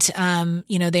weekend.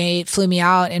 They flew me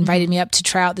out, invited me up to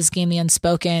try out this game, The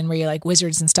Unspoken, where you're like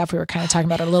wizards and stuff. We were kind of talking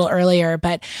about it a little earlier,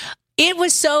 but it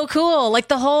was so cool. Like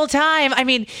the whole time. I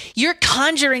mean, you're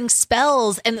conjuring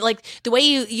spells and like the way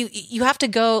you have to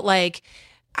go like...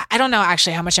 I don't know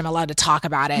actually how much I'm allowed to talk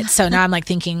about it. So now I'm like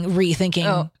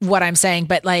rethinking what I'm saying.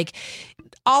 But like,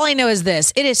 all I know is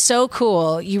this. It is so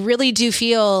cool. You really do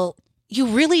feel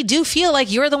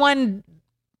like you're the one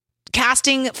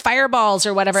casting fireballs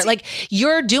or whatever. Like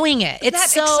you're doing it. It's that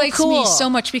so excites cool. me so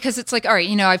much because it's like, all right,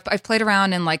 I've played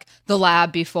around in like the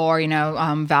lab before,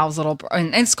 Valve's little,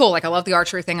 and it's cool. Like I love the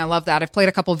archery thing. I love that. I've played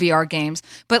a couple VR games,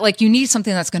 but like you need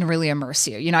something that's going to really immerse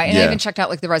you, and I even checked out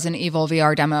like the Resident Evil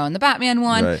VR demo and the Batman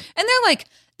one. Right. And they're like,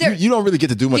 you don't really get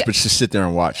to do much, but just sit there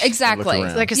and watch. Exactly.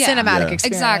 It's like a cinematic experience.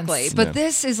 Exactly. But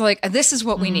this is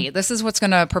what we need. This is what's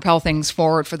going to propel things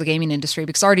forward for the gaming industry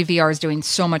because already VR is doing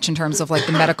so much in terms of like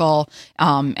the medical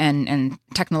and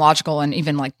technological and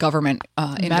even like government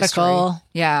industry. Medical.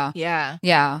 Yeah. Yeah.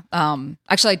 Yeah.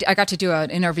 Actually, I got to do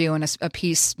an interview and a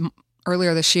piece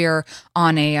earlier this year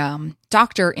on a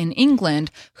doctor in England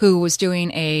who was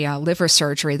doing a liver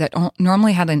surgery that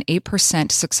normally had an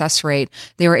 8% success rate.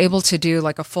 They were able to do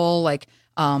like a full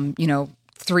 3D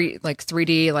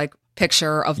like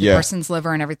picture of the person's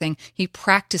liver and everything. He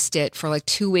practiced it for like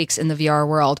 2 weeks in the VR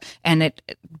world, and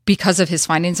because of his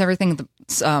findings and everything,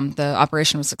 the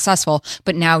operation was successful.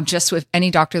 But now, just with any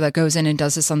doctor that goes in and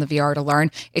does this on the VR to learn,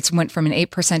 it's went from an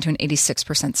 8% to an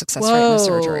 86% success rate in the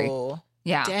surgery.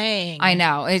 Yeah. Dang. I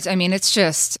know.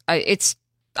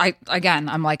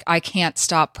 I'm like, I can't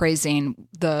stop praising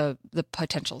the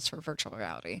potentials for virtual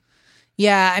reality.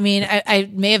 Yeah. I mean, I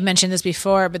may have mentioned this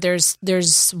before, but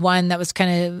there's one that was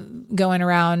kind of going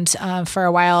around for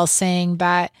a while saying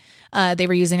that they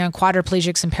were using on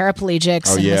quadriplegics and paraplegics.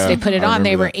 Oh, and yeah. once they put it on,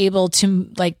 they were that. able to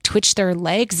like twitch their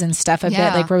legs and stuff a bit,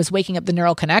 like where it was waking up the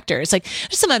neural connectors. Like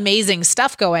there's some amazing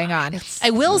stuff going on. I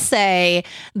will say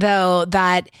though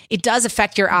that it does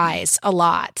affect your eyes a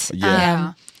lot.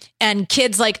 Yeah. And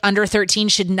kids like under 13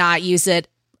 should not use it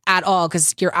at all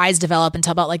because your eyes develop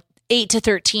until about like 8 to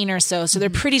 13 or so. So they're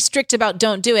pretty strict about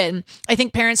don't do it. And I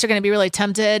think parents are going to be really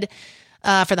tempted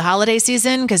for the holiday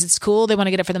season because it's cool. They want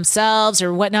to get it for themselves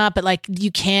or whatnot, but like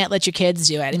you can't let your kids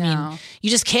do it. I mean, you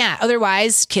just can't.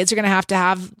 Otherwise, kids are going to have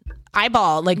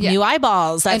new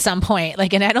eyeballs at some point.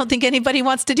 Like, and I don't think anybody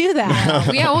wants to do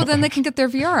that. Yeah, well, then they can get their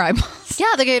VR eyeballs.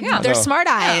 Yeah, they're smart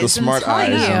eyes. The smart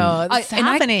eyes. It's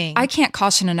happening. I can't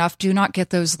caution enough. Do not get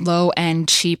those low-end,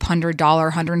 cheap $100,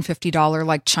 $150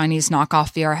 like Chinese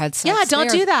knockoff VR headsets. Yeah, don't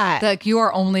do that. Like, you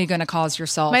are only going to cause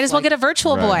yourself. Might as well get a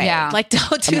virtual boy. Yeah. Like,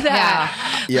 don't do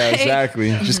that. Yeah,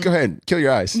 exactly. Just go ahead, kill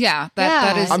your eyes. Yeah,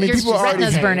 that is. I mean, people are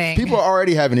retina's burning. People are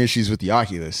already having issues with the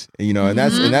Oculus, and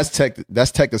that's tech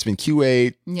that's been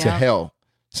QA'd to hell.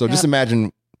 So just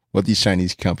imagine what these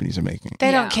Chinese companies are making.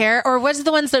 They don't care. Or what's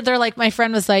the ones that they're like, my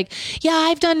friend was like, yeah,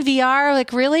 I've done VR.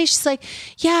 Like, really? She's like,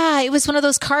 yeah, it was one of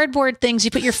those cardboard things.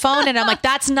 You put your phone in. I'm like,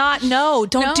 don't do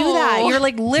that. You're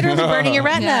like literally burning your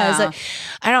retinas. Yeah. Like,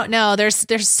 I don't know.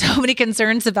 There's so many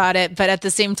concerns about it, but at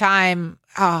the same time,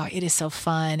 it is so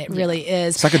fun. It really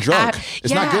is. It's like a drug.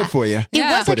 It's not good for you. It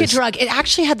was like a drug. It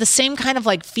actually had the same kind of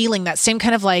like feeling, that same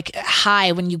kind of like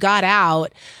high when you got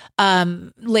out.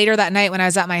 Later that night when I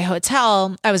was at my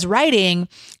hotel, I was writing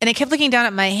and I kept looking down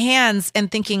at my hands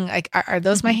and thinking like, are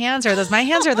those my hands? Or are those my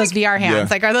hands? Or are those VR hands? Yeah.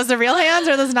 Like, are those the real hands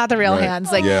or are those not the real Right.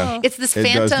 hands? Like, it's this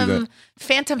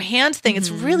phantom hand thing.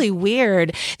 It's really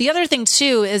weird. The other thing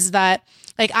too is that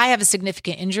like I have a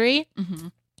significant injury.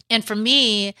 And for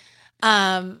me,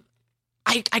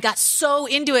 I got so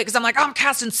into it because I'm like, I'm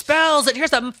casting spells and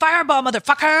here's a fireball,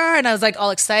 motherfucker. And I was like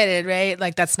all excited, right?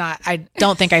 Like I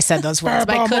don't think I said those words,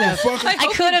 but I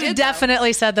could have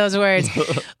definitely said those words.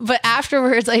 But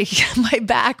afterwards, like my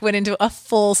back went into a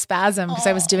full spasm because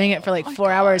I was doing it for like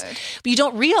 4 hours. But you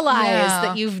don't realize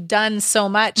that you've done so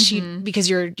much because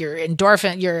your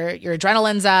endorphin, your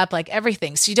adrenaline's up, like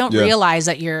everything. So you don't realize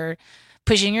that you're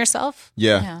pushing yourself.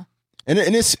 Yeah. And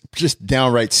it's just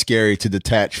downright scary to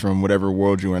detach from whatever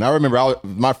world you're in. I remember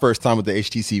my first time with the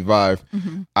HTC Vive,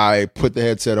 I put the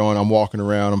headset on, I'm walking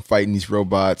around, I'm fighting these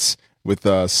robots with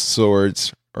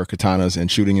swords or katanas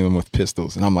and shooting them with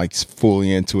pistols. And I'm like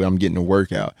fully into it. I'm getting a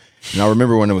workout. And I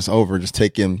remember when it was over, just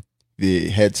taking the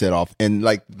headset off. And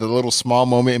like the little small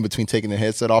moment in between taking the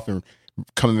headset off and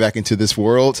coming back into this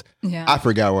world, I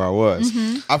forgot where I was.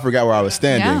 I forgot where I was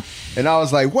standing. And I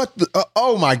was like, what the,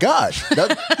 oh my gosh.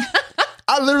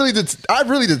 I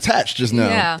really detached just now.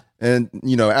 Yeah. And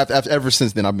ever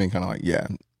since then, I've been kind of like,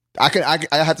 I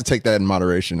have to take that in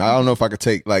moderation. I don't know if I could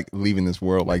take like leaving this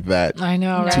world like that. I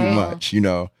know, right? Too much,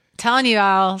 Telling you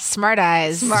all, smart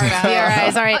eyes. VR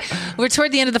eyes. All right. We're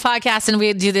toward the end of the podcast and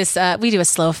we do this, we do a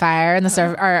slow fire and this is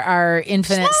our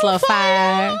infinite slow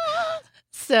fire.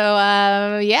 So, So,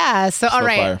 all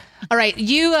right. Fire. All right.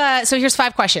 So here's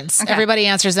 5 questions. Okay. Everybody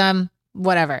answers them.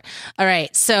 Whatever. All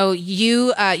right. So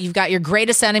you've got your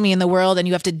greatest enemy in the world and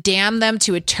you have to damn them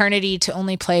to eternity to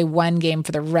only play one game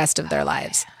for the rest of their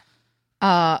lives.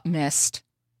 Myst.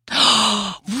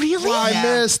 Really? Why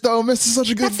Myst though? Myst is such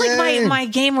a good That's game. like my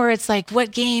game where it's like,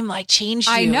 what game like changed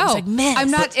you? I know. It's like,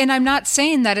 Myst. I'm not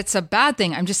saying that it's a bad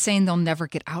thing. I'm just saying they'll never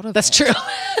get out of That's it. true.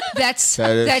 That's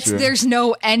true. There's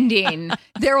no ending.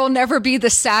 There will never be the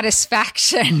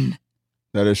satisfaction.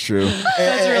 That is true.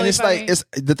 And it's funny. like, it's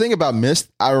the thing about Myst.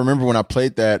 I remember when I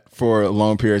played that for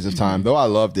long periods of time, though I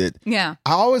loved it. Yeah.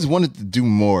 I always wanted to do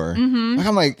more.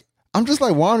 Like, I'm just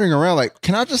like wandering around. Like,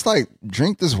 can I just like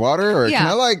drink this water or can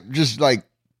I like just like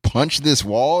punch this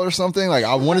wall or something? Like,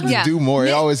 I wanted to do more.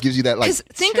 It always gives you that like.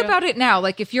 Think about it now.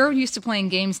 Like, if you're used to playing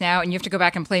games now and you have to go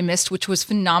back and play Myst, which was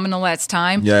phenomenal at its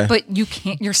time, but you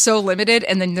can't. You're so limited,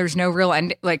 and then there's no real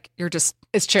end. Like, you're just.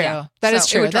 It's true. Yeah. That is So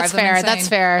it true. would drive That's them fair. insane. That's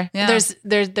fair. Yeah.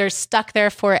 They're stuck there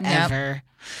forever.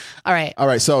 All right. All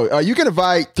right. So you can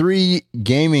invite 3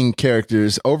 gaming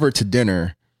characters over to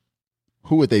dinner.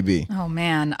 Who would they be? Oh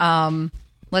man.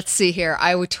 Let's see here.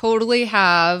 I would totally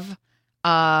have.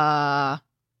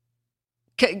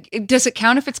 Does it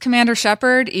count if it's Commander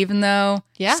Shepard? Even though,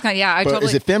 Yeah. I But totally.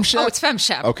 is it FemShep? Oh, it's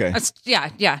FemShep. Okay.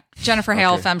 Yeah. Jennifer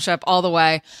Hale, Okay. FemShep, all the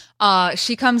way.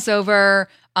 She comes over.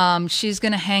 She's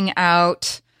gonna hang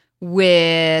out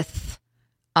with.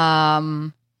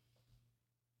 Oh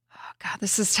God,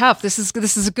 this is tough. This is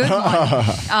a good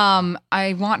one.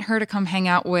 I want her to come hang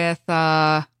out with.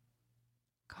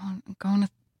 Going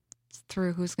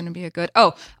through who's going to be a good.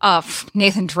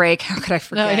 Nathan Drake. How could I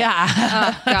forget? Oh,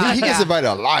 yeah. God, he gets invited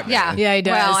a lot, man. Yeah, he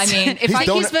does. Well, I mean, if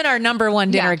He's been our number one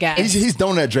dinner guest. He's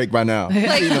donut Drake by now.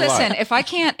 like, Eating a lot. listen, if I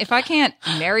can't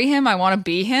marry him, I want to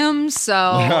be him.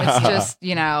 So it's just,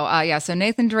 so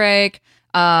Nathan Drake,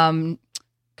 Commander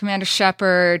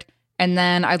Shepard, and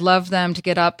then I'd love them to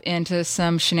get up into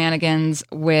some shenanigans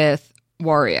with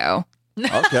Wario.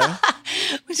 Okay.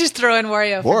 We just throw in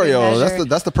Wario. For good Wario, measure.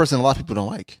 that's the person a lot of people don't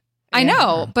like. I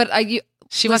know, but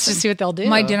She wants to see what they'll do.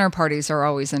 My dinner parties are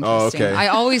always interesting. okay.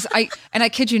 I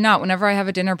kid you not, whenever I have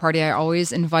a dinner party, I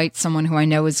always invite someone who I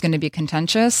know is going to be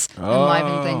contentious and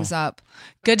liven things up.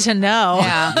 Good to know.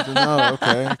 Yeah. Oh,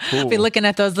 okay, cool. Be looking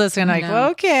at those lists and like,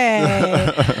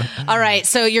 okay. All right.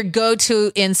 So your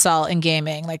go-to insult in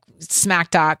gaming, like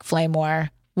smack talk, flame war.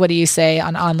 What do you say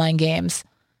on online games?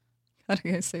 How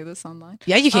do I say this online?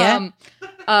 Yeah, you can.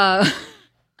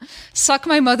 Suck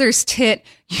my mother's tit,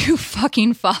 you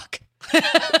fucking fuck.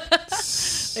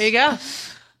 There you go.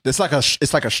 It's like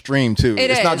a stream too.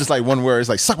 It's not is. just like one word. It's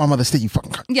like suck my mother's dick, you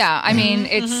fucking cunt. Yeah, I mean,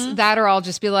 it's that or I'll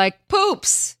just be like,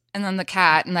 poops, and then the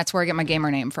cat, and that's where I get my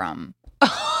gamer name from.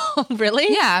 Oh, really?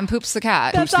 Yeah, I'm Poops the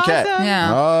cat. That's Poops the cat. awesome.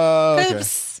 Yeah. Oh, okay.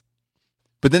 Oops.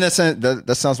 But then that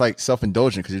sounds like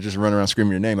self-indulgent because you're just running around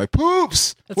screaming your name like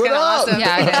poops. That's What kinda up? awesome.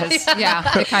 Yeah, it is.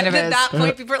 Yeah, it kind of At is. that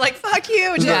point, people are like, fuck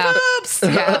you. Just Yeah. oops.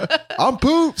 Yeah. I'm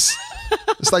poops.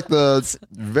 It's like the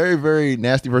very, very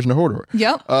nasty version of Hodor.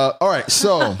 Yep. All right,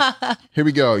 so here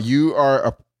we go. You are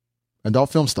a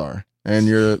adult film star, and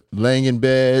you're laying in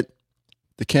bed.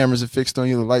 The cameras are fixed on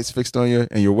you, the lights fixed on you,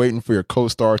 and you're waiting for your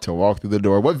co-star to walk through the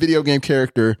door. What video game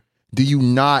character do you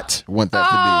not want that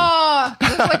Oh,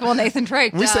 it's like Nathan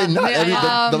Drake. to be? We say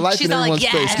not. The life she's in all like, everyone's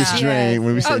face yes, gets drained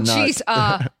when we say Oh, not.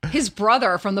 jeez. His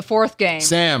brother from the fourth game.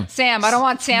 Sam. Sam. I don't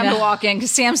want Sam to walk in because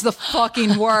Sam's the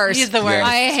fucking worst. He's the worst.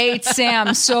 I hate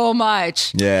Sam so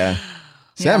much. Yeah.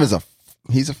 Sam Yeah. is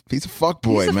he's a fuck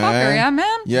boy, He's a man. fucker, yeah,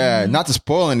 man. Yeah, not to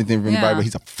spoil anything for anybody, Yeah. but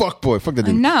he's a fuck boy. Fuck that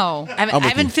dude. No. I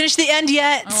haven't finished the end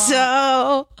yet,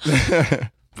 so.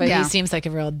 But Yeah. he seems like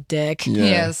a real dick. Yeah.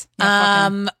 He is. Yeah,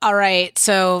 fuck him. All right.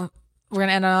 So we're going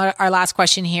to end on our last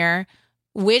question here.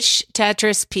 Which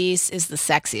Tetris piece is the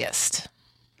sexiest?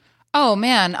 Oh,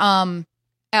 man. L.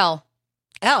 L.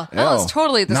 L L. is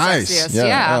totally the Nice. sexiest. Yeah,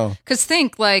 Yeah. L. Because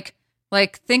think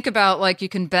think about like you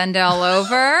can bend L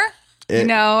over. You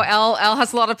know, L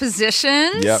has a lot of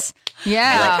positions. Yep. I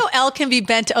Yeah. like how L can be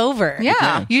bent over.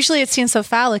 Yeah. Usually it's seen so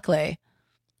phallically.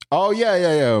 Oh yeah.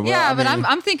 Well, Yeah, I but mean,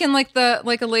 I'm thinking like a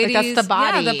lady's that's the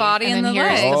body. yeah, the body And and, then the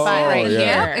here's legs. the butt right yeah. here.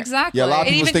 Yeah, exactly. Yeah, a lot of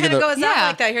It people even kind thinking of of- goes out Yeah.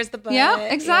 like that. Here's the butt. Yeah,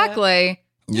 exactly.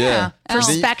 yeah. L.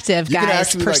 Perspective, You can guys.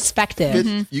 actually, like,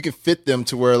 Perspective. You can fit them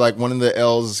to where like one of the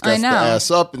L's got I the know.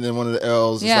 ass up, and then one of the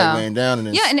L's is Yeah. like laying down, and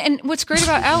then Yeah, and what's great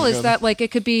about L is that like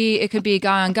it could be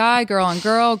guy on guy, girl on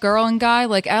girl, girl and guy.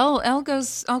 Like L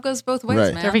goes both ways,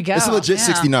 Right. man. There we go. it's a legit Yeah.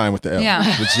 69 with the L.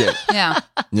 Yeah. Legit. Yeah.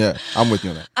 Yeah, I'm with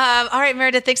you on that. All right,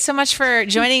 Meredith, thanks so much for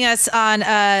joining us on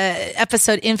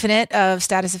episode Infinite of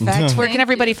Status Effect. Where can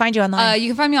everybody find you online? You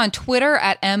can find me on Twitter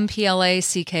at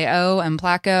MPLACKO,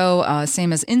 Mplaco,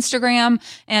 same as Instagram.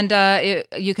 And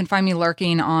you can find me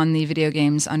lurking on the video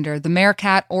games under the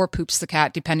Meerkat or Poops the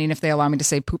Cat, depending if they allow me to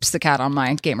say Poops the Cat on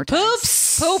my gamer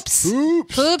tags.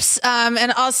 Poops.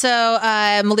 And also,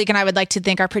 Malik and I would like to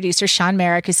thank our producer, Sean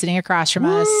Merrick, who's sitting across from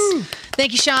us.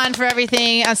 Thank you, Sean, for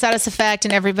everything on Status Effect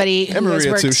and everybody who And has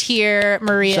Maria, worked too. here.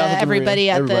 Maria, Shout out to everybody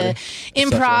Maria. at Everybody. the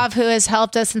Improv who has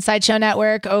helped us in Sideshow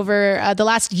Network over the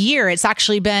last year. It's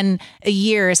actually been a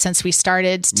year since we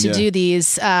started to Yeah. do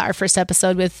these. Our first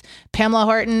episode with Pamela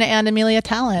Horton and Amelia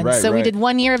Talon. Right, so we right. did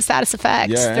 1 year of Status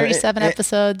Effect, Yeah, 37 and-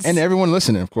 episodes. And everyone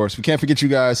listening, of course. We can't forget you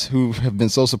guys who have been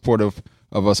so supportive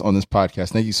of us on this podcast.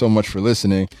 Thank you so much for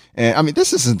listening. And I mean,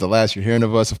 this isn't the last you're hearing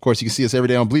of us. Of course, you can see us every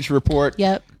day on Bleacher Report.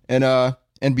 Yep.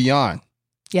 And beyond.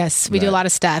 Yes, we do a Right. lot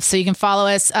of stuff. So you can follow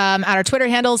us at our Twitter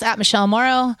handles at Michelle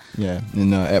Morrow. Yeah.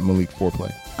 And at Malik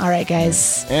Foreplay. All right,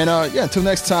 guys. And until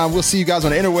next time, we'll see you guys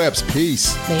on the interwebs.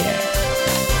 Peace. Later.